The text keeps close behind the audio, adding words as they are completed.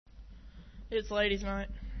It's ladies' night.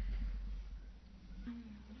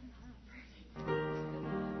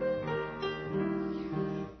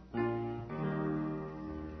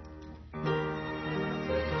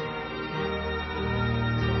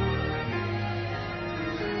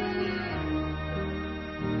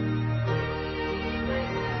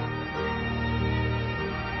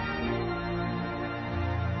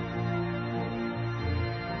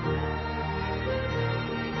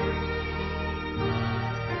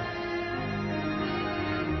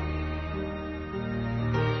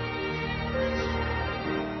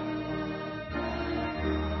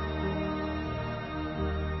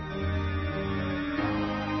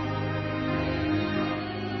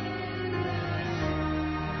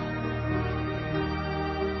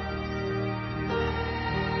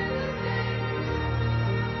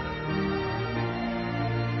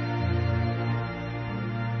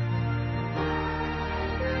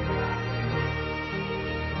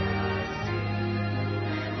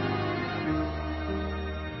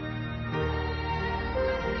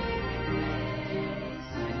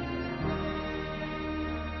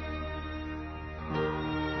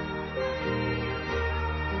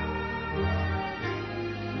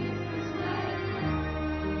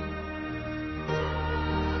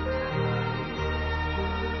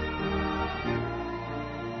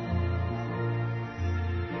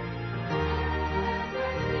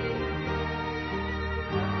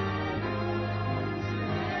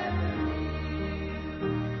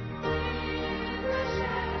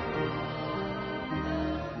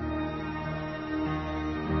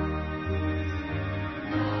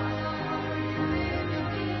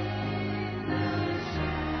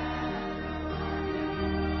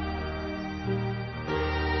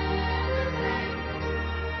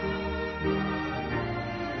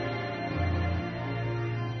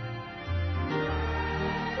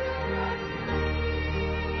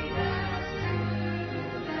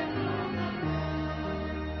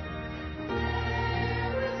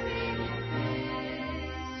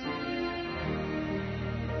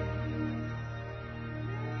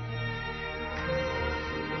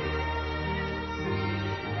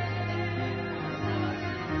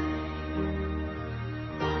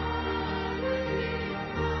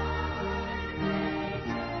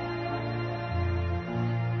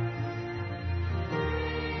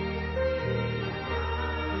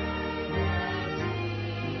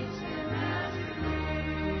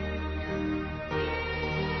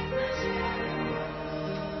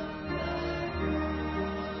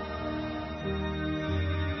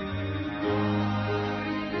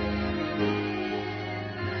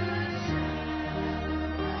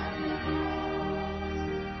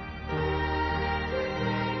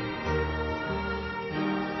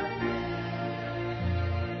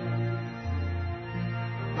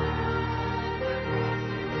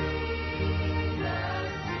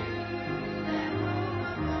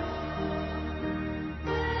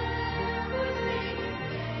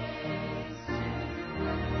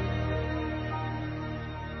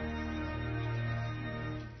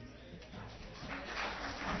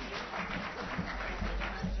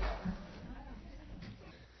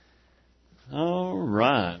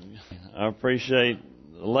 I appreciate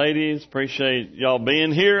the ladies, appreciate y'all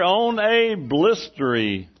being here on a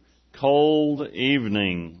blistery cold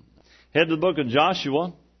evening. Head to the book of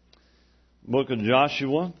Joshua. Book of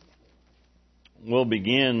Joshua. We'll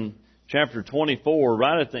begin chapter 24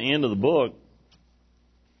 right at the end of the book.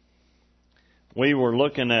 We were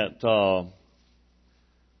looking at a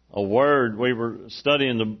word. We were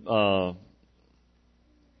studying the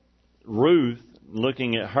Ruth,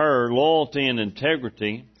 looking at her loyalty and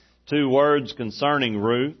integrity. 2 words concerning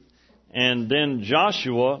Ruth. And then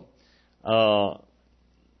Joshua,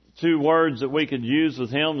 2 words that we could use with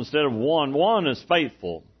him instead of one. One is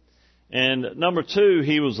faithful. And number 2,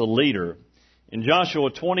 he was a leader. In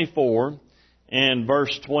Joshua 24 and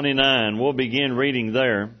verse 29, we'll begin reading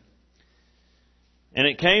there. And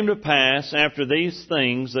it came to pass after these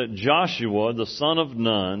things that Joshua, the son of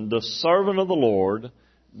Nun, the servant of the Lord,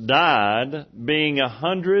 died, being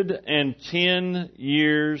 110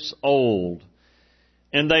 years old.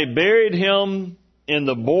 And they buried him in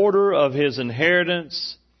the border of his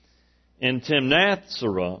inheritance in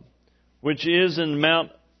Timnath-serah, which is in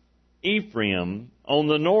Mount Ephraim, on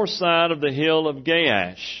the north side of the hill of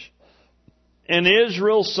Gaash. And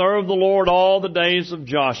Israel served the Lord all the days of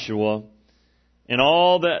Joshua, and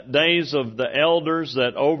all the days of the elders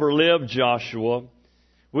that overlived Joshua,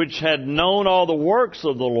 which had known all the works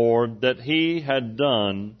of the Lord that he had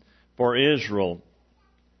done for Israel.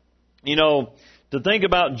 You know, to think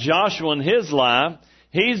about Joshua and his life,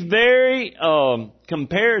 he's very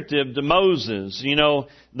comparative to Moses. You know,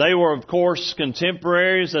 they were, of course,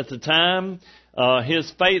 contemporaries at the time.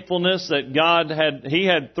 His faithfulness that God had, he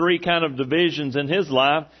had three kind of divisions in his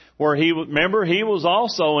life where he was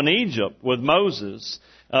also in Egypt with Moses.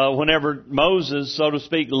 Whenever Moses, so to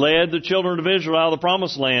speak, led the children of Israel out of the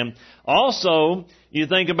promised land. Also, you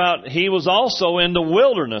think about, he was also in the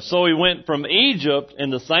wilderness. So he went from Egypt in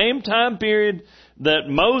the same time period that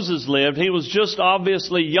Moses lived. He was just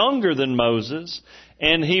obviously younger than Moses,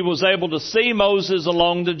 and he was able to see Moses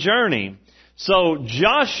along the journey. So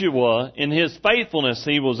Joshua, in his faithfulness,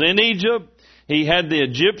 he was in Egypt. He had the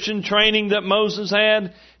Egyptian training that Moses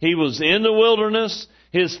had. He was in the wilderness.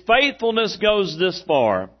 His faithfulness goes this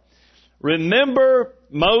far. Remember,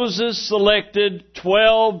 Moses selected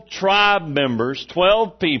 12 tribe members,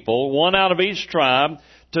 12 people, one out of each tribe,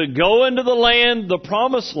 to go into the land, the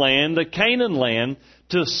promised land, the Canaan land,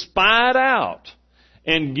 to spy it out.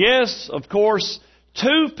 And yes, of course,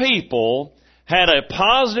 2 people had a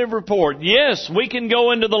positive report. Yes, we can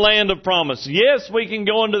go into the land of promise. Yes, we can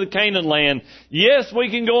go into the Canaan land. Yes, we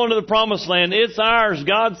can go into the promised land. It's ours.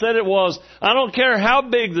 God said it was. I don't care how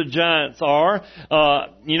big the giants are.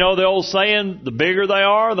 You know the old saying, the bigger they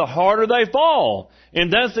are, the harder they fall.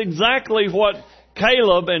 And that's exactly what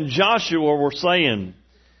Caleb and Joshua were saying.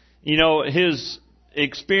 You know, his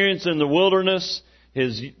experience in the wilderness,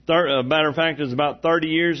 matter of fact, is about 30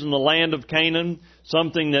 years in the land of Canaan,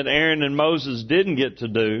 something that Aaron and Moses didn't get to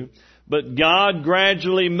do. But God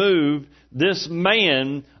gradually moved this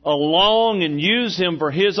man along and used him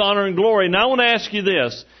for His honor and glory. Now I want to ask you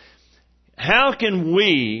this. How can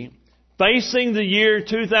we, facing the year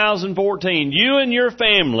 2014, you and your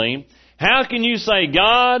family, how can you say,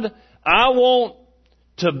 God, I want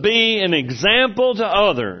to be an example to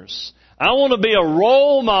others. I want to be a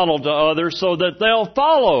role model to others so that they'll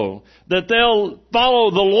follow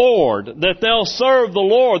the Lord, that they'll serve the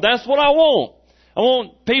Lord. That's what I want. I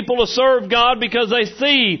want people to serve God because they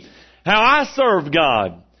see how I serve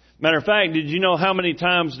God. Matter of fact, did you know how many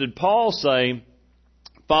times did Paul say,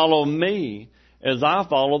 follow me as I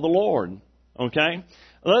follow the Lord? Okay?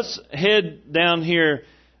 Let's head down here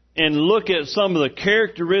and look at some of the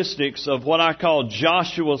characteristics of what I call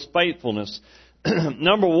Joshua's faithfulness.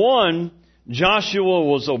 Number one, Joshua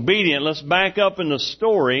was obedient. Let's back up in the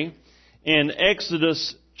story in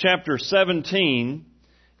Exodus chapter 17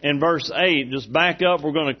 and verse 8. Just back up.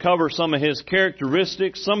 We're going to cover some of his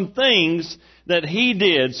characteristics, some things that he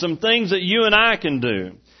did, some things that you and I can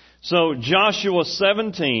do. So Exodus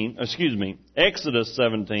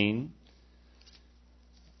 17,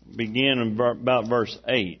 begin in about verse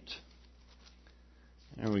 8.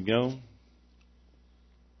 There we go.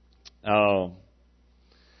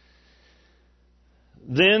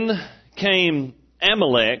 Then came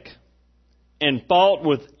Amalek and fought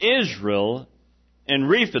with Israel and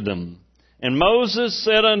Rephidim. And Moses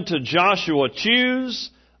said unto Joshua, choose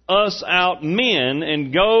us out men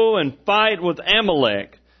and go and fight with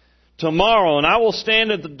Amalek tomorrow, and I will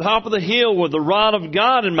stand at the top of the hill with the rod of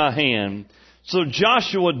God in my hand. So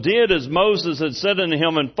Joshua did as Moses had said unto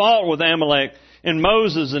him, and fought with Amalek, and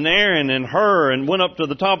Moses and Aaron and Hur, and went up to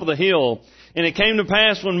the top of the hill. And it came to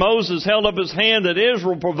pass when Moses held up his hand that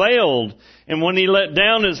Israel prevailed, and when he let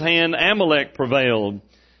down his hand, Amalek prevailed.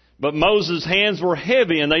 But Moses' hands were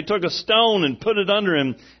heavy, and they took a stone and put it under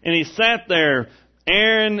him, and he sat there.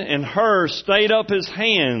 Aaron and Hur stayed up his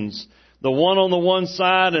hands, the one on the one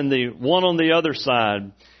side and the one on the other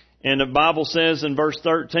side. And the Bible says in verse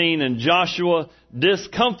 13, and Joshua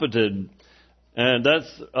discomfited, and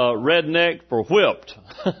that's redneck for whipped,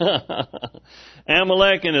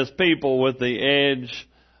 Amalek and his people with the edge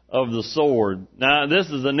of the sword. Now, this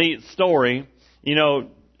is a neat story. You know,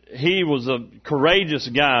 he was a courageous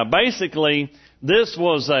guy. Basically,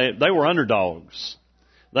 they were underdogs.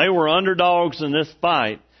 They were underdogs in this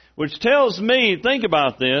fight, which tells me, think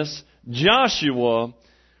about this, Joshua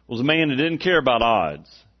was a man who didn't care about odds.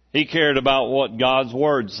 He cared about what God's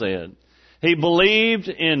Word said. He believed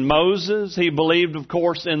in Moses. He believed, of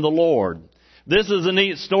course, in the Lord. This is a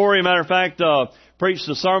neat story. Matter of fact, preached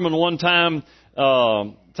a sermon one time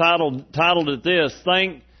titled it this,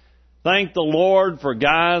 Thank the Lord for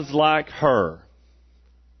guys like her.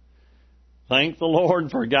 Thank the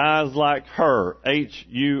Lord for guys like her,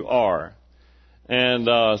 H-U-R. And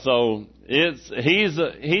so he's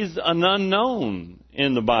an unknown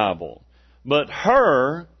in the Bible. But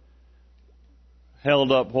Hur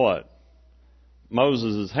held up what?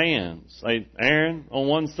 Moses' hands. Aaron on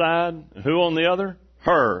one side, who on the other?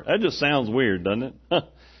 Hur. That just sounds weird, doesn't it?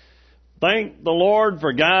 Thank the Lord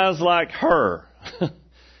for guys like Hur.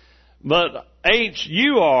 But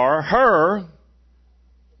H-U-R, Hur,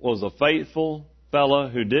 was a faithful fellow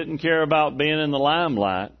who didn't care about being in the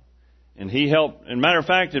limelight. And he helped. And matter of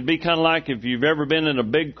fact, it'd be kind of like if you've ever been in a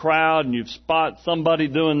big crowd and you've spot somebody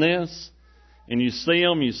doing this, and you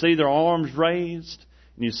see their arms raised,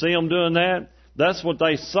 and you see them doing that. That's what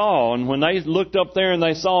they saw. And when they looked up there and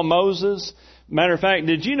they saw Moses, matter of fact,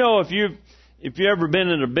 did you know if you ever been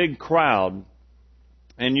in a big crowd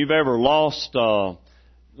and you've ever lost,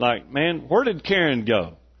 man, where did Karen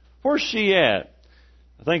go? Where's she at?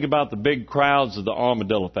 I think about the big crowds of the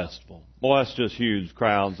Armadillo Festival. Boy, that's just huge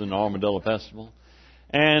crowds in the Armadillo Festival.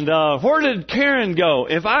 And where did Karen go?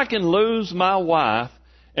 If I can lose my wife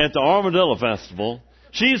at the Armadillo Festival,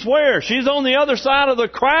 she's where? She's on the other side of the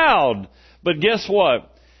crowd. But guess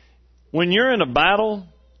what? When you're in a battle,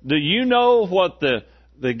 do you know what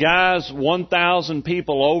the guys 1,000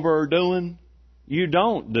 people over are doing? You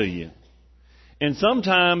don't, do you? And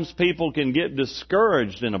sometimes people can get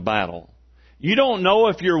discouraged in a battle. You don't know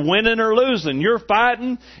if you're winning or losing. You're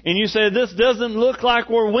fighting, and you say, this doesn't look like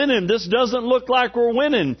we're winning. This doesn't look like we're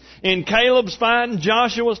winning. And Caleb's fighting,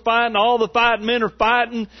 Joshua's fighting, all the fighting men are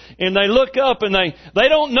fighting, and they look up, and they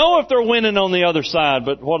don't know if they're winning on the other side,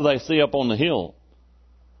 but what do they see up on the hill?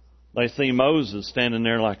 They see Moses standing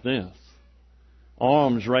there like this,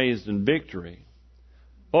 arms raised in victory.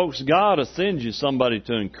 Folks, God will send you somebody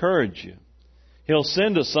to encourage you. He'll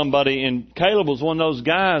send us somebody, and Caleb was one of those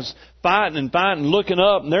guys fighting, looking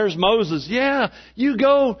up, and there's Moses. Yeah, you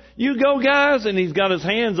go guys. And he's got his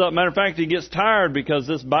hands up. Matter of fact, he gets tired because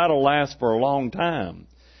this battle lasts for a long time.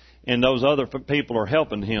 And those other people are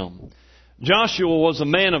helping him. Joshua was a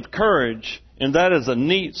man of courage, and that is a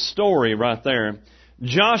neat story right there.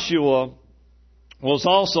 Joshua was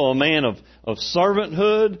also a man of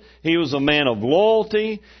servanthood. He was a man of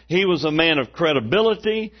loyalty. He was a man of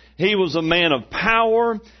credibility. He was a man of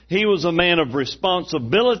power. He was a man of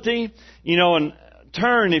responsibility. And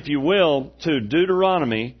turn, if you will, to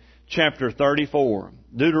Deuteronomy chapter 34.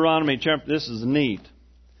 Deuteronomy chapter, this is neat.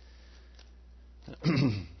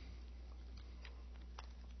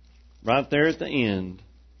 Right there at the end.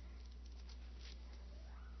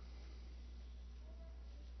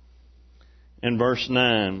 In verse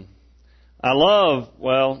 9.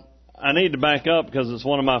 I need to back up because it's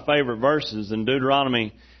one of my favorite verses. In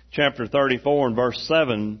Deuteronomy chapter 34 and verse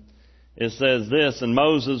 7, it says this, and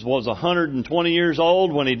Moses was 120 years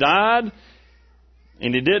old when he died,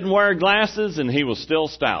 and he didn't wear glasses, and he was still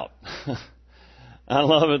stout. I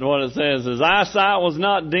love it what it says. His eyesight was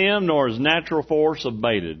not dim, nor his natural force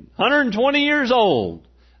abated. 120 years old.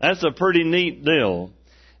 That's a pretty neat deal.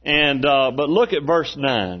 And but look at verse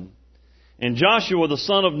 9. And Joshua the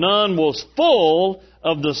son of Nun was full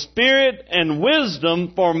of the Spirit and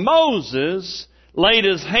wisdom, for Moses laid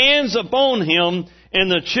his hands upon him, and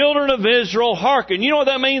the children of Israel hearkened. You know what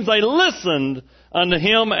that means? They listened unto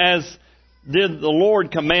him as did the Lord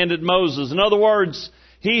commanded Moses. In other words,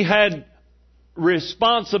 he had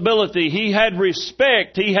responsibility, he had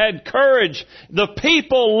respect, he had courage. The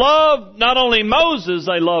people loved not only Moses,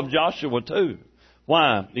 they loved Joshua too.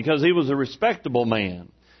 Why? Because he was a respectable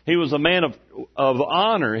man. He was a man of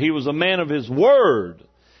honor. He was a man of his word.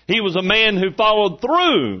 He was a man who followed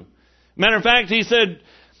through. Matter of fact, he said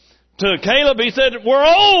to Caleb, he said, we're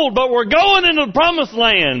old, but we're going into the promised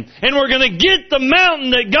land. And we're going to get the mountain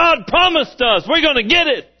that God promised us. We're going to get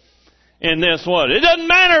it. And guess what? It doesn't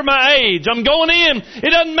matter my age. I'm going in. It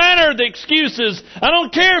doesn't matter the excuses. I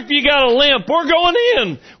don't care if you got a limp. We're going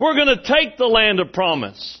in. We're going to take the land of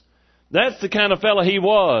promise. That's the kind of fellow he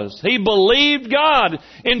was. He believed God.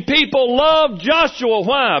 And people loved Joshua.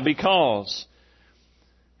 Why? Because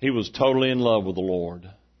he was totally in love with the Lord.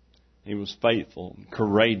 He was faithful and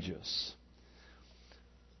courageous.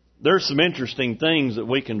 There's some interesting things that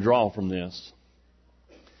we can draw from this.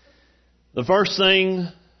 The first thing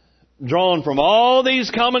drawn from all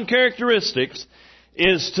these common characteristics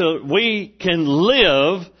is we can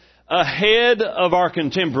live ahead of our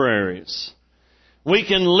contemporaries. We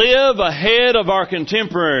can live ahead of our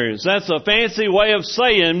contemporaries. That's a fancy way of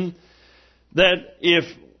saying that if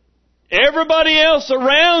everybody else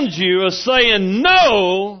around you is saying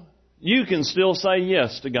no, you can still say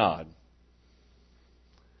yes to God.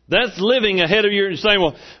 That's living ahead of you. You're saying,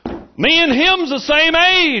 well, me and him's the same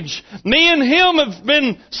age. Me and him have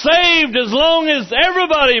been saved as long as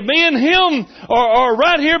everybody. Me and him are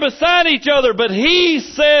right here beside each other. But he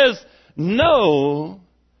says no.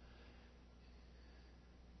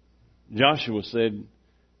 Joshua said,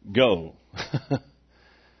 go.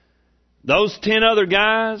 Those 10 other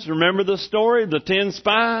guys, remember the story? The 10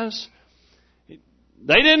 spies?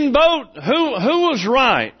 They didn't vote. Who was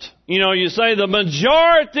right? You say the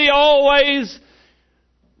majority always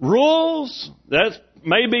rules. That's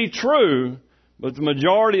may be true, but the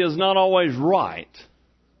majority is not always right.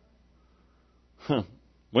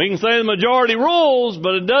 We can say the majority rules,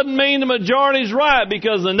 but it doesn't mean the majority's right,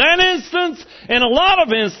 because in that instance, in a lot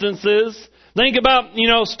of instances, think about,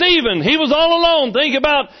 Stephen, he was all alone. Think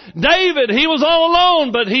about David, he was all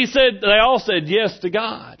alone, but they all said yes to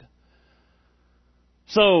God.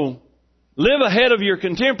 So, live ahead of your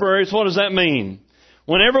contemporaries. What does that mean?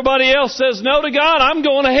 When everybody else says no to God, I'm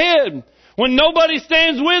going ahead. When nobody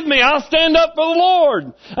stands with me, I'll stand up for the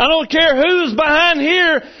Lord. I don't care who's behind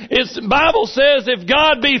here. The Bible says if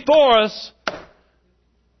God be for us,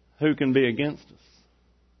 who can be against us?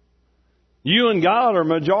 You and God are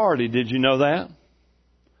majority. Did you know that?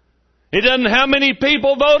 It doesn't how many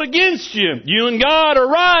people vote against you. You and God are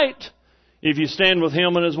right if you stand with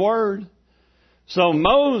Him and His Word. So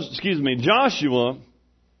Joshua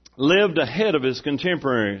lived ahead of his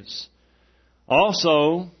contemporaries.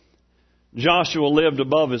 Also, Joshua lived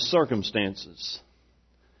above his circumstances.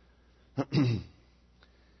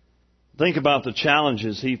 Think about the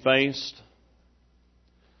challenges he faced.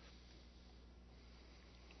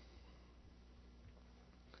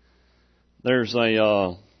 There's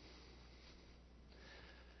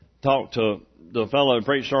talked to the fellow who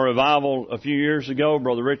preached our revival a few years ago,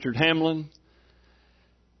 Brother Richard Hamlin.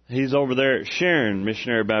 He's over there at Sharon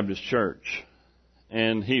Missionary Baptist Church.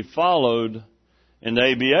 And he followed in the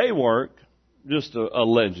ABA work, just a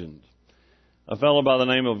legend. A fellow by the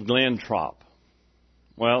name of Glenn Tropp.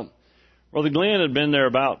 Well, Brother Glenn had been there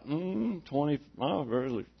about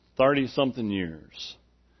 30-something years.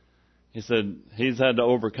 He said he's had to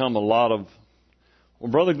overcome a lot of,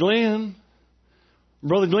 Brother Glenn Tropp,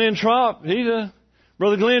 Brother Glenn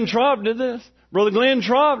Tropp did this. Brother Glenn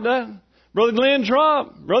Tropp that. Brother Glenn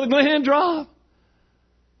Tropp. Brother Glenn Tropp.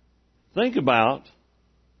 Think about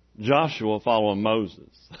Joshua following Moses.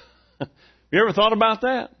 You ever thought about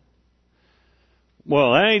that?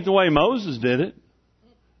 Well, that ain't the way Moses did it.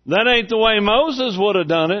 That ain't the way Moses would have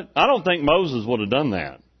done it. I don't think Moses would have done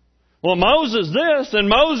that. Well, Moses this and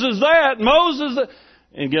Moses that, Moses that.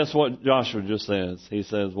 And guess what Joshua just says? He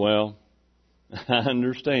says, well, I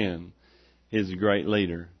understand. He's a great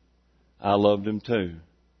leader. I loved him too.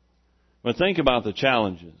 But think about the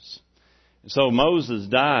challenges. So Moses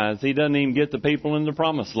dies. He doesn't even get the people in the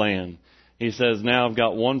promised land. He says, now I've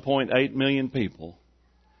got 1.8 million people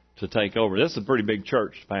to take over. This is a pretty big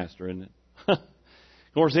church, Pastor, isn't it?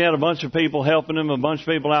 Of course, he had a bunch of people helping him, a bunch of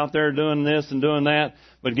people out there doing this and doing that.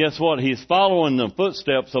 But guess what? He's following the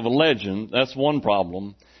footsteps of a legend. That's one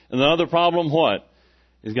problem. And the other problem, what?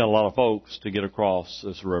 He's got a lot of folks to get across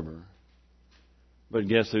this river. But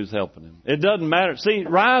guess who's helping him? It doesn't matter. See,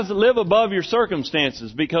 live above your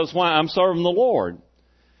circumstances, because why? I'm serving the Lord.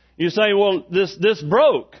 You say, well, this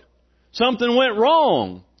broke. Something went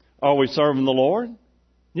wrong. Are we serving the Lord?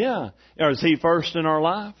 Yeah. Or is He first in our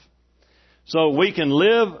life? So we can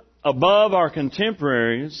live above our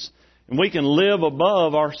contemporaries, and we can live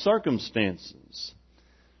above our circumstances.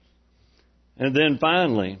 And then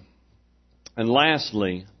finally, and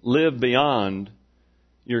lastly, live beyond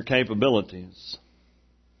your capabilities.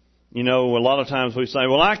 A lot of times we say,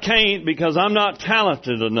 well, I can't because I'm not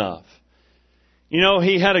talented enough.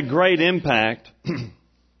 He had a great impact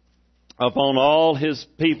upon all his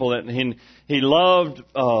people. That he loved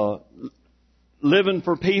living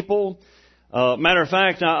for people. Matter of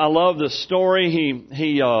fact, I love this story.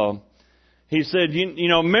 He said,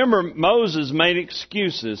 remember Moses made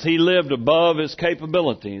excuses. He lived above his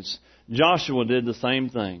capabilities. Joshua did the same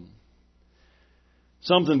thing.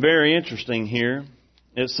 Something very interesting here.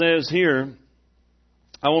 It says here,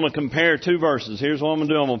 I want to compare two verses. Here's what I'm going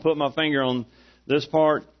to do. I'm going to put my finger on this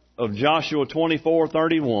part of Joshua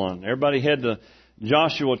 24:31. Everybody head to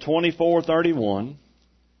Joshua 24:31.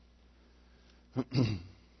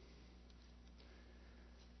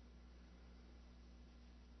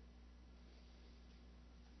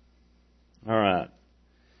 All right.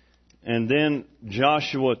 And then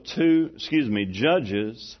Judges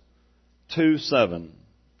 2:7.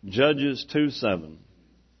 Judges 2:7.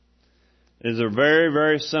 These are very,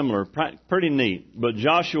 very similar. Pretty neat. But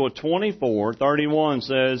Joshua 24:31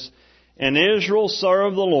 says, and Israel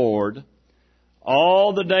served the Lord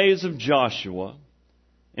all the days of Joshua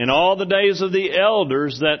and all the days of the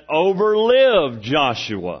elders that overlived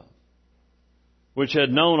Joshua, which had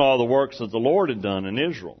known all the works that the Lord had done in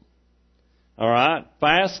Israel. All right,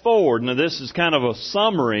 fast forward. Now this is kind of a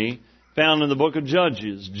summary found in the book of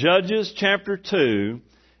Judges. Judges chapter 2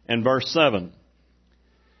 and verse 7.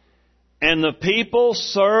 And the people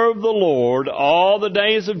served the Lord all the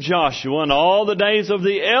days of Joshua and all the days of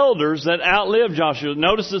the elders that outlived Joshua.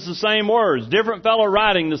 Notice it's the same words. Different fellow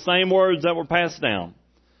writing the same words that were passed down.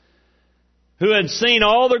 who had seen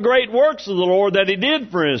all the great works of the Lord that He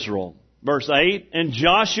did for Israel. Verse 8, and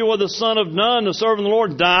Joshua the son of Nun, the servant of the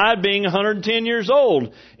Lord, died being 110 years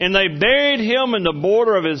old. And they buried him in the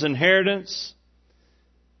border of his inheritance.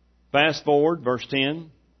 Fast forward, verse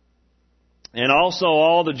 10. And also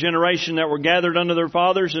all the generation that were gathered unto their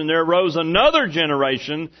fathers, and there arose another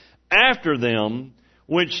generation after them,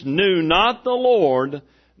 which knew not the Lord,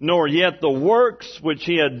 nor yet the works which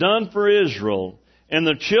He had done for Israel. And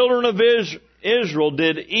the children of Israel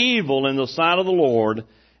did evil in the sight of the Lord,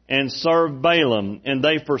 and served Balaam. And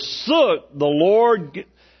they forsook the Lord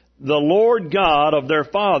God of their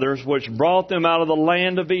fathers, which brought them out of the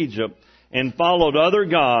land of Egypt, and followed other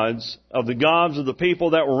gods of the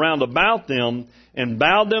people that were round about them, and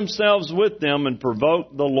bowed themselves with them, and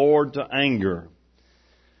provoked the Lord to anger.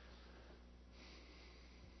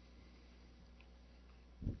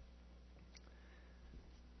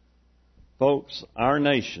 Folks, our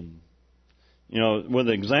nation, with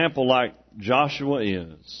an example like Joshua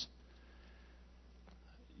is,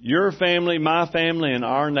 your family, my family, and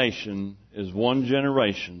our nation is one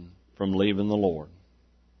generation from leaving the Lord.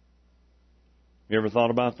 You ever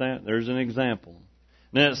thought about that? There's an example.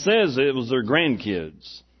 Now it says it was their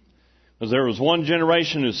grandkids. Because there was one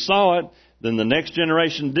generation who saw it, then the next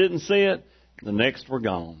generation didn't see it, the next were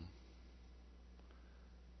gone.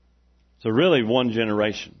 So really one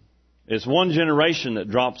generation. It's one generation that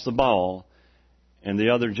drops the ball, and the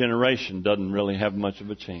other generation doesn't really have much of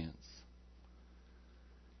a chance.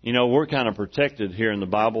 We're kind of protected here in the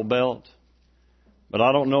Bible Belt, but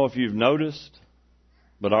I don't know if you've noticed,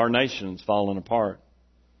 but our nation's falling apart.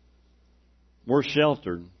 We're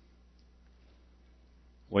sheltered.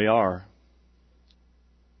 We are.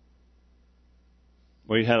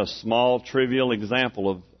 We had a small, trivial example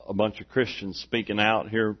of a bunch of Christians speaking out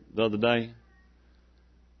here the other day.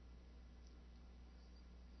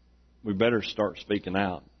 We better start speaking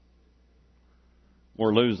out.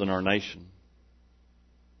 We're losing our nation.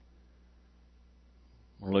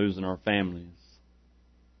 We're losing our families.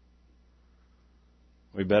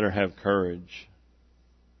 We better have courage.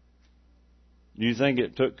 Do you think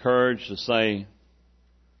it took courage to say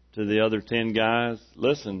to the other 10 guys,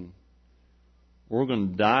 listen, we're going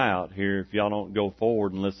to die out here if y'all don't go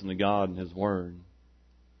forward and listen to God and His Word?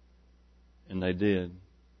 And they did.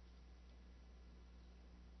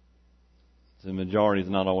 The majority is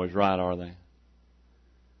not always right, are they?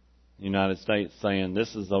 The United States saying,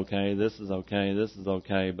 this is okay, this is okay, this is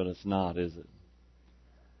okay, but it's not, is it?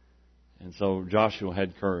 And so Joshua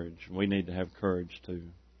had courage. We need to have courage too.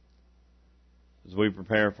 As we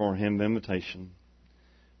prepare for Hymn of Invitation.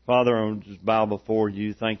 Father, I'll just bow before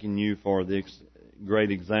You, thanking You for the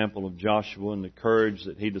great example of Joshua and the courage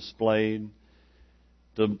that he displayed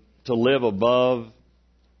to live above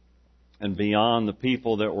and beyond the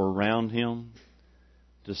people that were around him,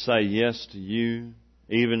 to say yes to You,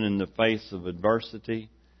 even in the face of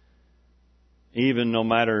adversity, even no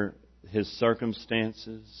matter his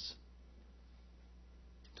circumstances,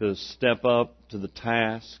 to step up to the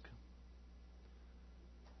task,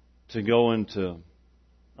 to go into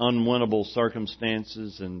unwinnable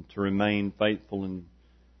circumstances and to remain faithful and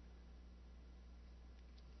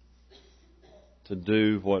to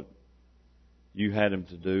do what You had him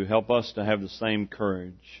to do. Help us to have the same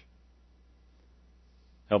courage.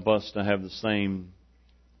 Help us to have the same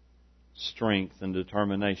strength and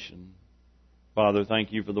determination. Father,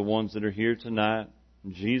 thank You for the ones that are here tonight.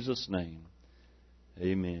 In Jesus' name,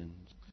 amen.